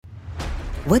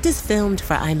What does filmed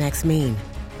for IMAX mean?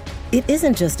 It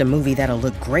isn't just a movie that'll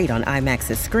look great on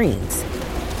IMAX's screens.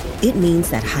 It means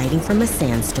that hiding from a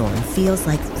sandstorm feels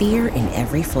like fear in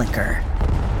every flicker.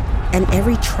 And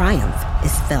every triumph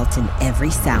is felt in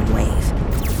every sound wave.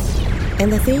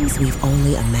 And the things we've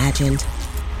only imagined,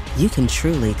 you can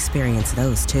truly experience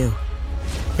those too.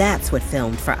 That's what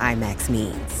filmed for IMAX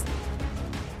means.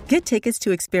 Get tickets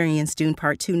to experience Dune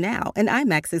Part 2 now and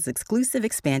IMAX's exclusive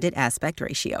expanded aspect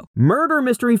ratio. Murder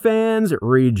mystery fans,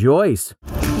 rejoice.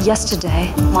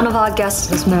 Yesterday, one of our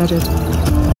guests was murdered.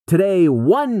 Today,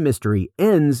 one mystery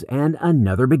ends and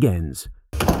another begins.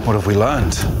 What have we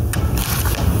learned?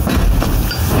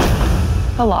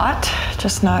 A lot,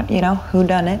 just not, who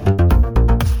done it.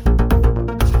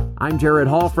 I'm Jared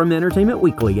Hall from Entertainment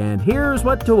Weekly, and here's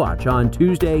what to watch on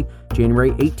Tuesday, January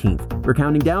 18th. We're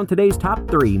counting down today's top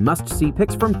 3 must-see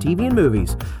picks from TV and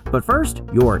movies. But first,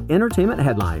 your entertainment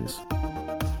headlines.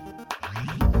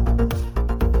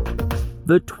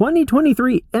 The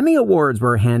 2023 Emmy Awards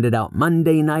were handed out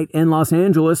Monday night in Los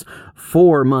Angeles,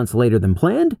 4 months later than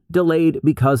planned, delayed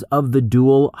because of the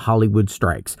dual Hollywood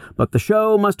strikes. But the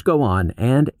show must go on,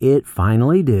 and it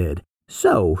finally did.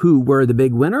 So, who were the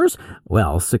big winners?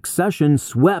 Well, Succession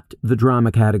swept the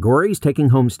drama categories, taking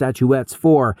home statuettes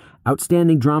for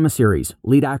Outstanding Drama Series,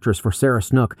 Lead Actress for Sarah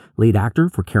Snook, Lead Actor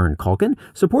for Kieran Culkin,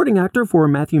 Supporting Actor for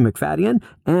Matthew McFadden,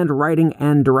 and Writing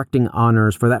and Directing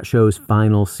honors for that show's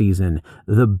final season.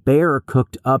 The Bear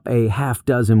cooked up a half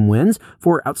dozen wins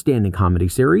for Outstanding Comedy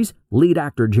Series, Lead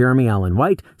Actor Jeremy Allen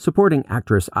White, Supporting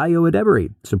Actress Ayo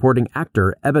Edebiri, Supporting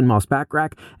Actor Eben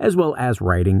Moss-Backrack, as well as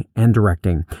Writing and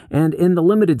Directing. And in the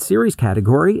Limited Series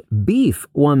category, Beef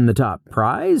won the top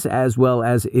prize, as well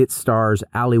as its stars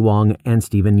Ali Wong and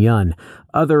Stephen Yeun.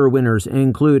 Other winners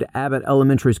include Abbott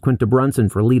Elementary's Quinta Brunson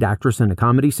for Lead Actress in a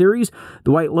Comedy Series,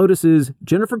 The White Lotus's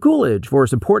Jennifer Coolidge for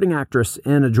Supporting Actress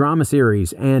in a Drama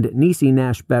Series, and Niecy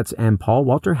Nash-Betts and Paul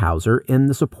Walter Hauser in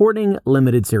the Supporting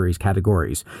Limited Series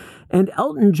categories. And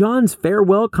Elton John's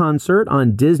farewell concert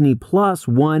on Disney Plus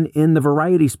won in the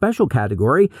Variety Special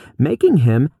category, making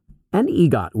him an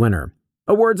EGOT winner.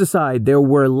 Awards aside, there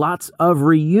were lots of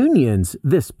reunions,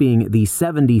 this being the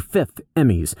 75th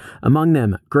Emmys. Among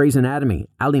them, Grey's Anatomy,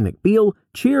 Ally McBeal,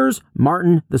 Cheers,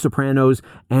 Martin, The Sopranos,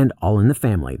 and All in the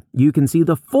Family. You can see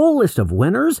the full list of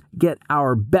winners, get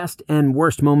our best and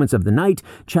worst moments of the night,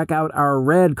 check out our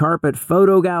red carpet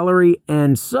photo gallery,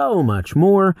 and so much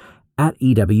more at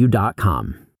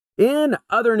EW.com. In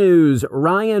other news,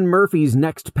 Ryan Murphy's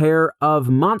next pair of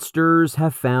monsters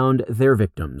have found their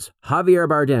victims. Javier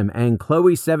Bardem and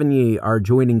Chloe Sevigny are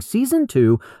joining season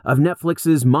 2 of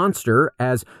Netflix's Monster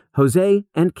as Jose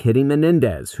and Kitty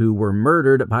Menendez, who were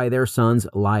murdered by their sons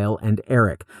Lyle and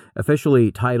Eric.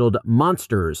 Officially titled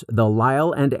Monsters, the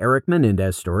Lyle and Eric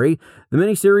Menendez story, the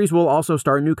miniseries will also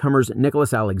star newcomers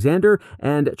Nicholas Alexander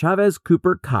and Chavez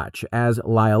Cooper Koch as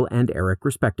Lyle and Eric,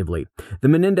 respectively. The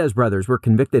Menendez brothers were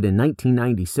convicted in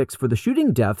 1996 for the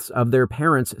shooting deaths of their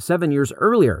parents 7 years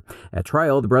earlier. At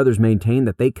trial, the brothers maintained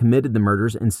that they committed the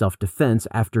murders in self-defense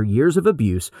after years of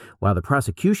abuse, while the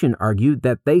prosecution argued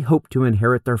that they hoped to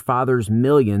inherit their father's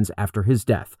millions after his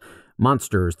death.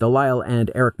 Monsters, the Lyle and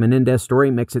Eric Menendez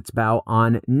story, makes its bow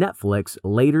on Netflix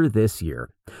later this year.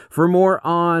 For more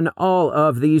on all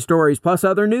of these stories, plus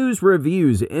other news,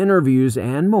 reviews, interviews,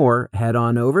 and more, head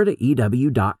on over to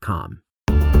EW.com.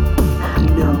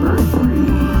 Number 3.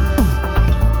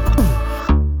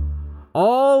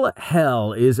 All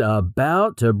hell is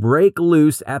about to break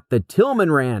loose at the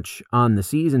Tillman Ranch on the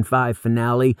season 5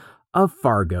 finale of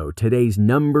Fargo, today's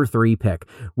number 3 pick.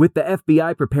 With the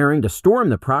FBI preparing to storm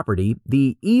the property,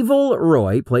 the evil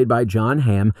Roy, played by John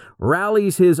Hamm,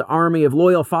 rallies his army of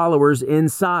loyal followers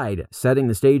inside, setting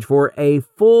the stage for a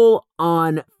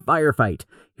full-on firefight.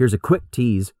 Here's a quick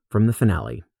tease from the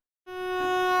finale.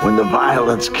 When the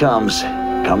violence comes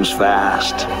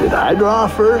fast. Did I draw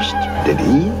first? Did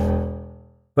he?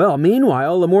 Well,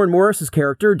 meanwhile, Lamorne Morris's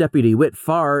character, Deputy Whit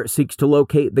Farr, seeks to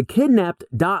locate the kidnapped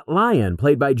Dot Lyon,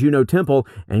 played by Juno Temple,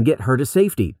 and get her to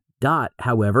safety. Dot,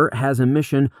 however, has a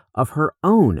mission of her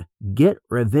own: get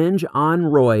revenge on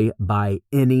Roy by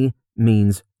any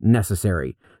means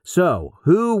necessary. So,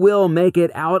 who will make it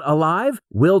out alive?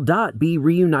 Will Dot be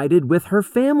reunited with her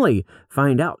family?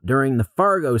 Find out during the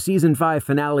Fargo Season 5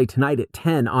 finale tonight at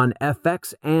 10 on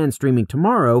FX and streaming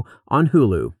tomorrow on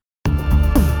Hulu.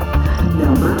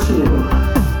 Number 2.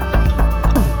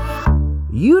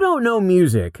 You don't know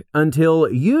music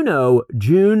until you know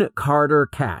June Carter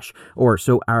Cash, or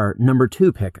so our number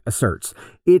 2 pick asserts.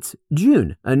 It's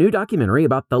June, a new documentary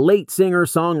about the late singer,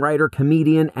 songwriter,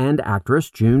 comedian, and actress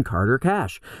June Carter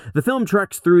Cash. The film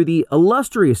treks through the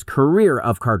illustrious career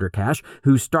of Carter Cash,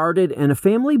 who started in a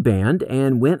family band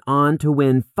and went on to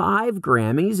win 5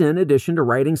 Grammys in addition to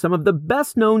writing some of the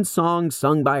best-known songs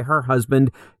sung by her husband,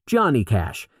 Johnny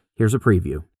Cash. Here's a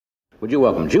preview. Would you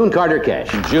welcome June Carter Cash?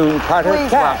 June Carter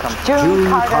Cash. Welcome. June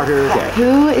Carter Cash.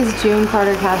 Who is June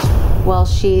Carter Cash? Well,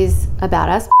 she's a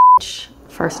badass bitch,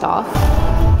 first off.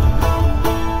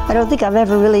 I don't think I've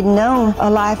ever really known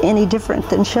a life any different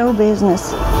than show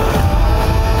business.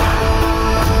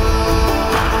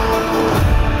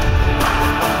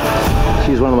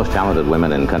 She's one of the most talented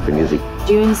women in country music.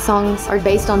 June's songs are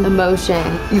based on emotion.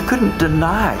 You couldn't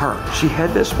deny her. She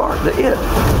had this spark, the it.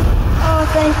 Oh,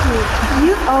 thank you.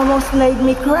 You almost made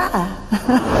me cry.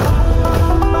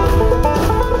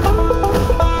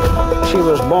 She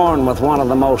was born with one of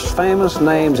the most famous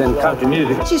names in country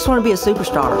music. I just want to be a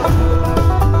superstar.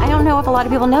 I don't know if a lot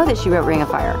of people know that she wrote Ring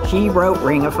of Fire. She wrote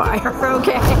Ring of Fire,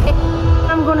 okay.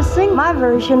 I'm going to sing my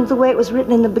version the way it was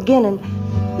written in the beginning.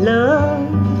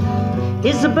 Love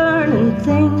is a burning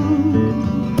thing.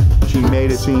 She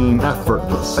made it seem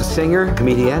effortless. A singer,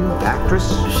 comedian, actress.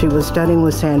 She was studying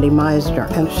with Sandy Meisner,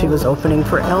 and she was opening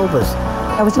for Elvis.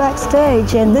 I was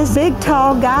backstage, and this big,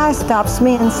 tall guy stops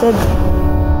me and said,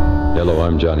 "Hello,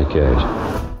 I'm Johnny Cash."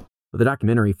 The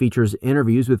documentary features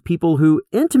interviews with people who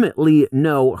intimately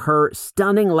know her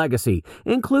stunning legacy,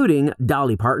 including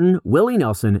Dolly Parton, Willie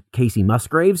Nelson, Casey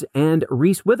Musgraves, and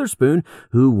Reese Witherspoon,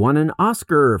 who won an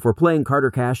Oscar for playing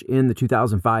Carter Cash in the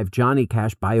 2005 Johnny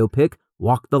Cash biopic,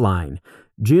 Walk the Line.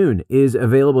 June is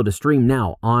available to stream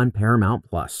now on Paramount+.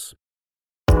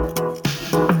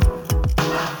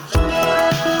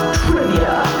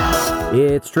 Trivia.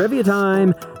 It's trivia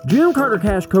time. June Carter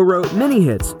Cash co-wrote many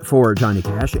hits for Johnny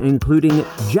Cash, including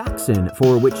Jackson,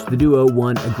 for which the duo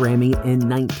won a Grammy in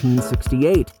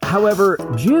 1968. However,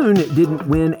 June didn't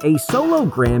win a solo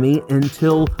Grammy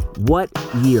until what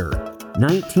year?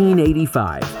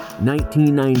 1985,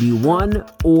 1991,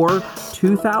 or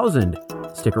 2000?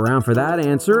 Stick around for that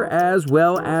answer, as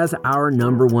well as our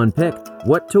number 1 pick.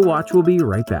 What to Watch will be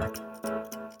right back.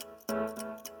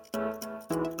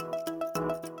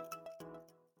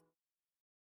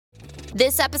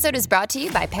 This episode is brought to you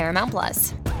by Paramount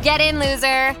Plus. Get in,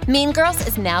 loser! Mean Girls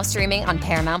is now streaming on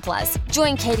Paramount Plus.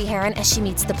 Join Katie Heron as she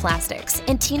meets the plastics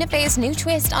in Tina Fey's new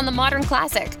twist on the modern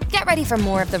classic. Get ready for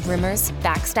more of the rumors,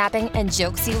 backstabbing, and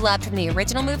jokes you loved from the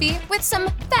original movie with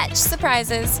some fetch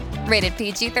surprises. Rated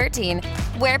PG-13.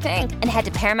 Wear pink and head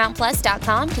to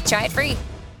ParamountPlus.com to try it free.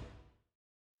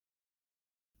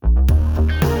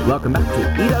 Welcome back to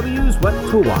EW's What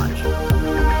to Watch.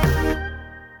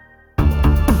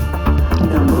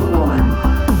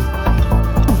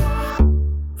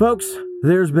 Folks,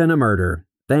 there's been a murder.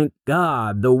 Thank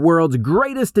God the world's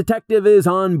greatest detective is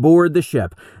on board the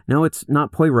ship. No, it's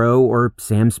not Poirot or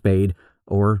Sam Spade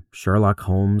or Sherlock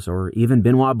Holmes or even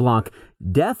Benoit Blanc.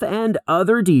 Death and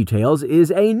Other Details is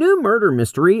a new murder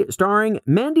mystery starring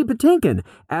Mandy Patinkin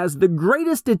as the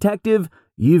greatest detective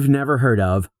you've never heard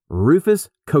of,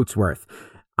 Rufus Coatsworth.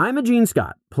 Imogene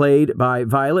Scott, played by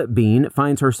Violet Bean,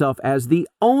 finds herself as the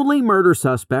only murder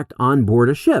suspect on board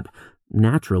a ship.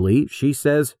 Naturally, she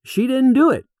says she didn't do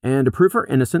it, and to prove her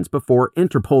innocence before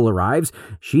Interpol arrives,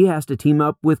 she has to team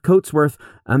up with Coatsworth,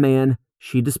 a man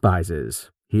she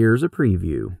despises. Here's a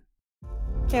preview.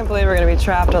 Can't believe we're gonna be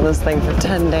trapped on this thing for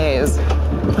 10 days.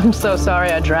 I'm so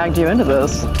sorry I dragged you into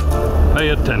this. Pay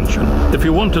attention. If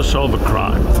you want to solve a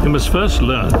crime, you must first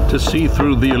learn to see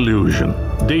through the illusion.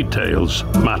 Details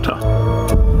matter.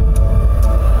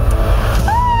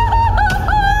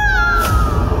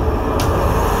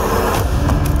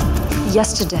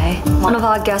 Yesterday, one of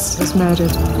our guests was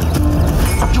murdered.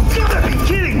 You gotta be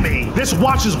kidding me! This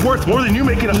watch is worth more than you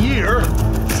make in a year!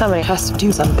 Somebody has to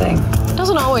do something. It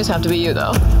doesn't always have to be you,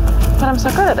 though. But I'm so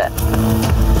good at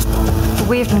it.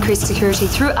 We've increased security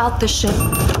throughout the ship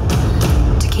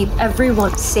to keep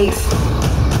everyone safe.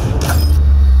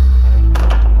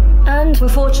 And we're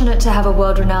fortunate to have a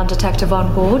world-renowned detective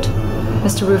on board,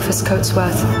 Mr. Rufus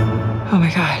Coatsworth. Oh my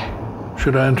God.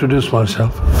 Should I introduce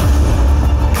myself?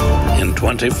 In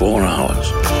 24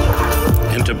 hours,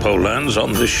 Interpol lands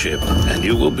on this ship, and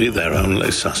you will be their only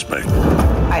suspect.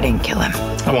 I didn't kill him.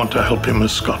 I want to help you,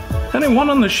 Miss Scott. Anyone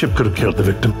on the ship could have killed the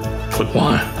victim. But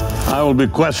why? I will be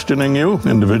questioning you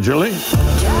individually.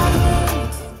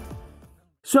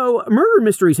 So, murder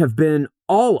mysteries have been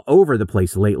all over the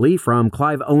place lately, from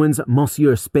Clive Owen's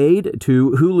Monsieur Spade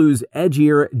to Hulu's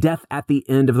edgier Death at the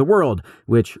End of the World,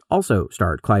 which also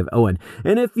starred Clive Owen.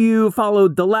 And if you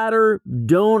followed the latter,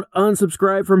 don't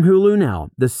unsubscribe from Hulu now.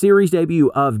 The series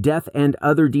debut of Death and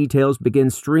Other Details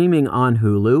begins streaming on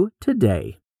Hulu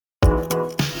today.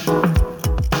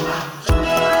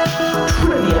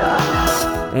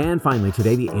 And finally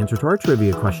today, the answer to our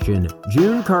trivia question.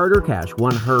 June Carter Cash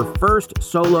won her first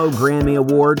solo Grammy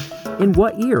Award in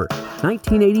what year?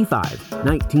 1985,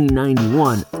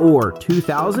 1991, or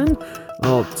 2000?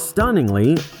 Well,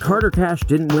 stunningly, Carter Cash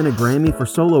didn't win a Grammy for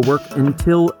solo work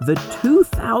until the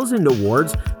 2000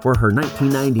 awards for her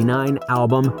 1999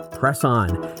 album, Press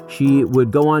On. She would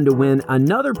go on to win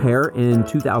another pair in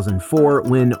 2004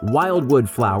 when Wildwood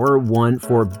Flower won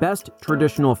for Best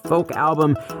Traditional Folk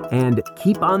Album, and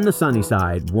Keep on the Sunny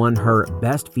Side won her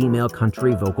Best Female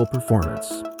Country Vocal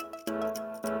Performance.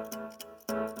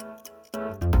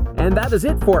 And that is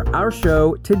it for our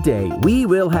show today. We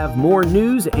will have more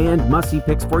news and must-see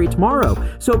picks for you tomorrow,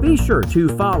 so be sure to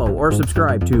follow or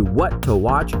subscribe to What to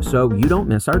Watch so you don't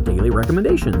miss our daily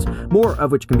recommendations, more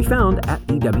of which can be found at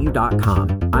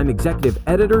EW.com. I'm Executive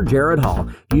Editor Jared Hall.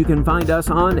 You can find us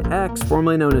on X,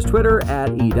 formerly known as Twitter,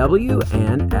 at EW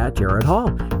and at Jared Hall.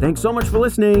 Thanks so much for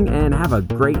listening and have a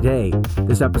great day.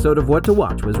 This episode of What to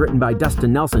Watch was written by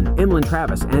Dustin Nelson, Emlyn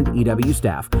Travis, and EW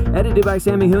staff, edited by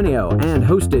Sammy Junio, and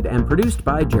hosted and produced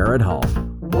by Jared Hall.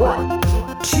 What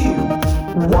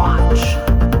to Watch.